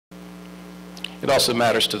It also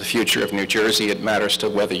matters to the future of New Jersey. It matters to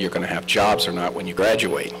whether you're going to have jobs or not when you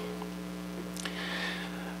graduate.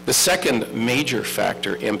 The second major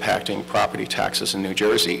factor impacting property taxes in New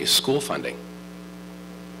Jersey is school funding.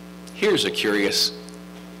 Here's a curious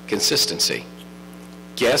consistency.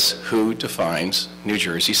 Guess who defines New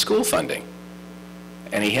Jersey school funding?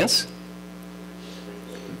 Any hints?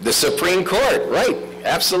 The Supreme Court, right,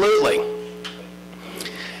 absolutely.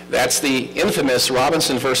 That's the infamous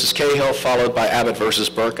Robinson versus Cahill, followed by Abbott versus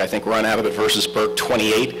Burke. I think we're on Abbott versus Burke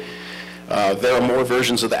 28. There are more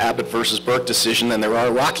versions of the Abbott versus Burke decision than there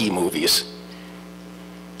are Rocky movies.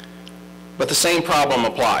 But the same problem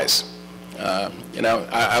applies.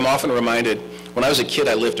 I'm often reminded, when I was a kid,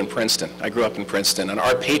 I lived in Princeton. I grew up in Princeton, and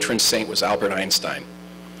our patron saint was Albert Einstein.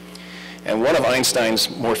 And one of Einstein's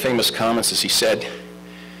more famous comments is he said,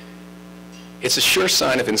 "It's a sure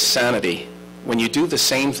sign of insanity when you do the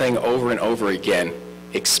same thing over and over again,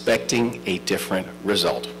 expecting a different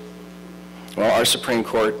result." Well, our Supreme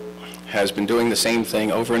Court has been doing the same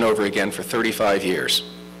thing over and over again for 35 years.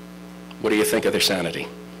 What do you think of their sanity?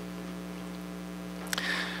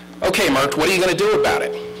 Okay, Merkt, what are you going to do about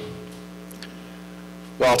it?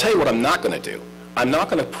 Well, I'll tell you what I'm not going to do. I'm not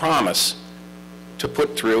going to promise to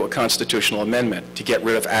put through a constitutional amendment to get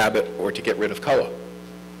rid of Abbott or to get rid of COAH,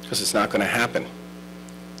 because it's not going to happen.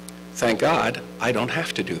 Thank God, I don't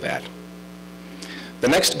have to do that. The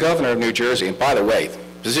next governor of New Jersey, and by the way,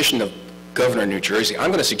 position of governor of New Jersey,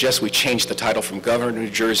 I'm going to suggest we change the title from governor of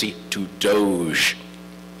New Jersey to Doge.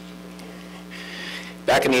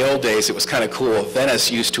 Back in the old days, it was kind of cool.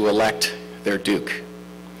 Venice used to elect their duke.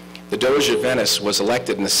 The Doge of Venice was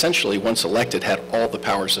elected, and essentially, once elected, had all the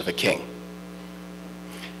powers of a king.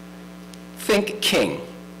 Think king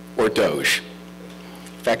or Doge.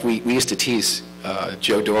 In fact, we used to tease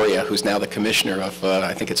Joe Doria, who's now the commissioner of,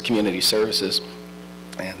 I think it's Community Services,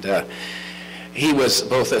 and he was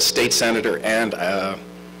both a state senator and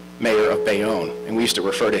mayor of Bayonne, and we used to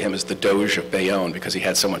refer to him as the Doge of Bayonne because he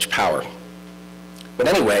had so much power. But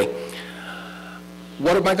anyway,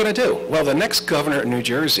 what am I going to do? Well, the next governor of New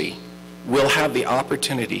Jersey will have the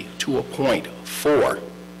opportunity to appoint 4.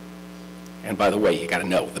 And by the way, you got to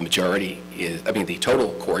know, the majority is, the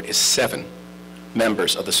total court is 7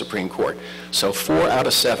 members of the Supreme Court. So 4 out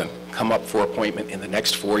of 7 come up for appointment in the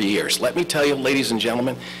next 4 years. Let me tell you, ladies and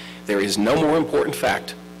gentlemen, there is no more important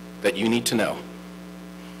fact that you need to know.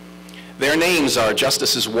 Their names are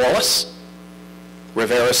Justices Wallace,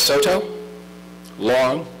 Rivera-Soto,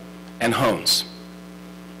 Long, and Hones.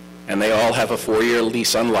 And they all have a 4-year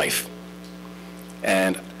lease on life.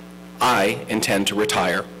 And I intend to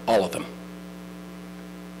retire all of them.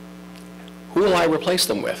 Who will I replace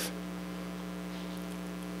them with?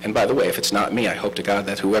 And by the way, if it's not me, I hope to God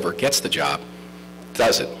that whoever gets the job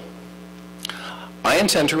does it. I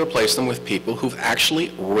intend to replace them with people who've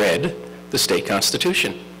actually read the state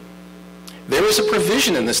constitution. There is a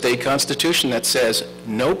provision in the state constitution that says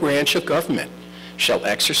no branch of government shall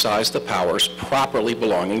exercise the powers properly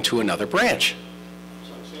belonging to another branch.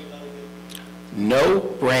 No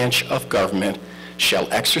branch of government shall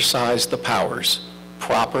exercise the powers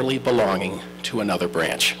properly belonging to another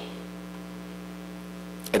branch.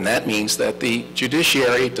 And that means that the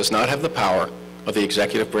judiciary does not have the power of the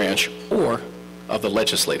executive branch or of the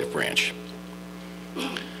legislative branch.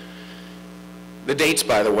 The dates,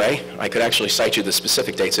 by the way, I could actually cite you the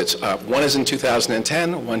specific dates. It's one is in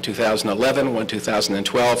 2010, one 2011, one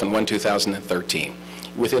 2012, and one 2013.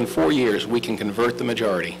 Within 4 years, we can convert the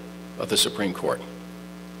majority of the Supreme Court.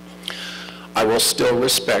 I will still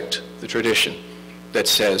respect the tradition that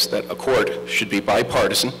says that a court should be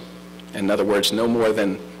bipartisan. In other words, no more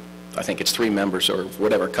than, I think it's 3 members or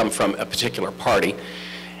whatever, come from a particular party.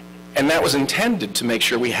 And that was intended to make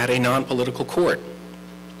sure we had a non-political court.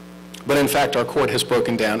 But in fact, our court has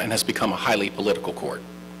broken down and has become a highly political court.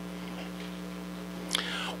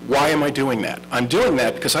 Why am I doing that? I'm doing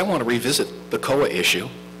that because I want to revisit the COAH issue,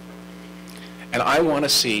 and I want to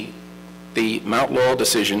see the Mount Laurel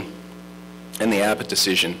decision and the Abbott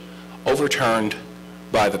decision overturned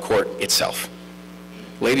by the court itself.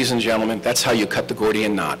 Ladies and gentlemen, that's how you cut the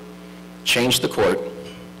Gordian knot. Change the court,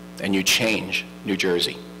 and you change New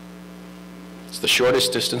Jersey. It's the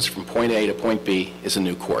shortest distance from point A to point B is a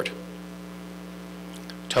new court.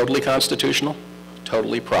 Totally constitutional,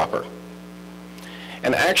 totally proper.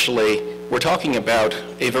 And actually, we're talking about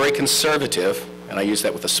a very conservative, and I use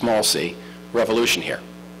that with a small c, revolution here.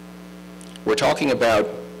 We're talking about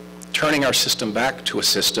turning our system back to a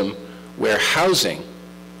system where housing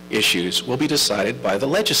issues will be decided by the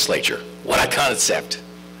legislature. What a concept.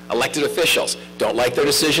 Elected officials, don't like their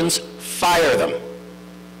decisions, fire them.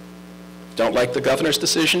 Don't like the governor's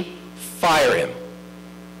decision, fire him.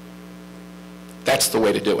 That's the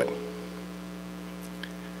way to do it.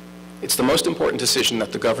 It's the most important decision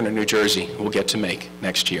that the governor of New Jersey will get to make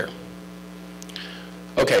next year.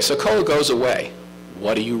 Okay, so COAH goes away.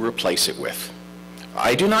 What do you replace it with?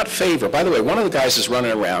 I do not favor, by the way, one of the guys is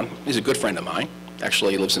running around, he's a good friend of mine,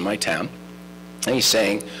 actually he lives in my town, and he's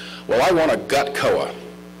saying, well, I want to gut COAH.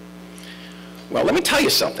 Well, let me tell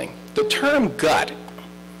you something. The term gut,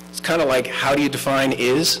 it's kind of like, how do you define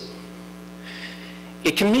is?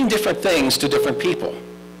 It can mean different things to different people.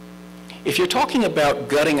 If you're talking about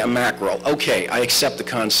gutting a mackerel, okay, I accept the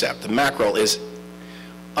concept. The mackerel is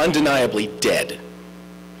undeniably dead.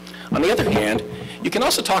 On the other hand, you can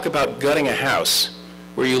also talk about gutting a house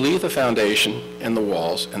where you leave the foundation and the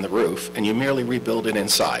walls and the roof and you merely rebuild it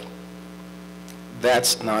inside.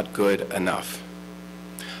 That's not good enough.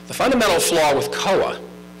 The fundamental flaw with COAH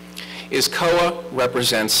is COAH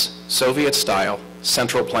represents Soviet-style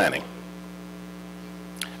central planning.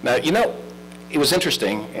 Now, you know, it was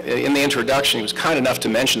interesting, in the introduction, he was kind enough to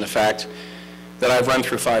mention the fact that I've run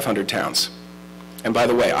through 500 towns. And by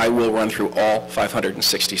the way, I will run through all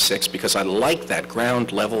 566 because I like that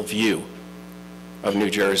ground level view of New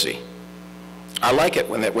Jersey. I like it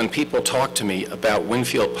when people talk to me about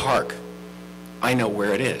Winfield Park, I know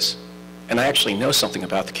where it is. And I actually know something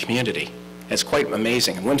about the community. It's quite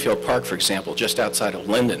amazing. And Winfield Park, for example, just outside of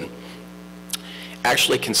Linden,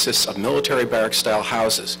 actually consists of military barrack-style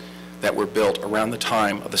houses that were built around the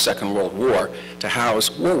time of the Second World War to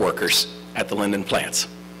house war workers at the Linden plants.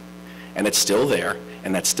 And it's still there,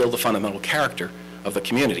 and that's still the fundamental character of the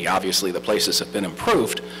community. Obviously, the places have been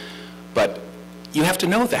improved, but you have to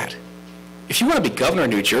know that. If you want to be governor of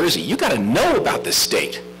New Jersey, you got to know about this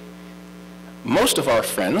state. Most of our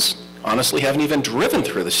friends, honestly, haven't even driven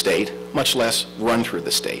through the state, much less run through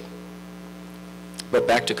the state. But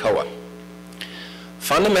back to COAH.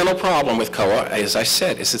 Fundamental problem with COAH, as I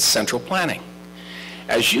said, is its central planning.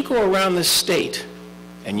 As you go around this state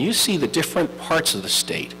and you see the different parts of the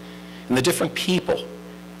state and the different people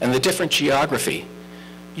and the different geography,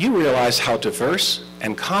 you realize how diverse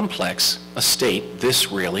and complex a state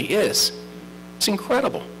this really is. It's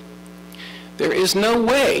incredible. There is no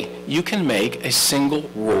way you can make a single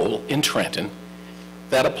rule in Trenton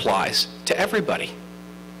that applies to everybody.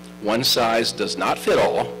 One size does not fit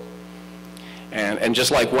all. And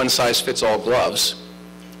just like one size fits all gloves,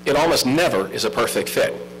 it almost never is a perfect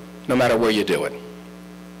fit, no matter where you do it.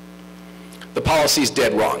 The policy's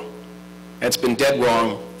dead wrong. And it's been dead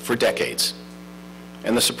wrong for decades.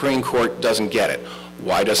 And the Supreme Court doesn't get it.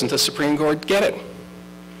 Why doesn't the Supreme Court get it?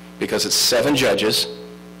 Because it's 7 judges,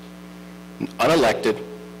 unelected,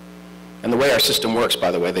 and the way our system works, by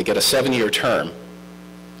the way, they get a 7-year term,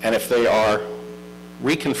 and if they are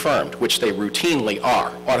reconfirmed, which they routinely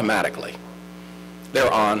are automatically,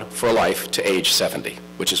 they're on for life to age 70,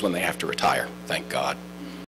 which is when they have to retire, thank God.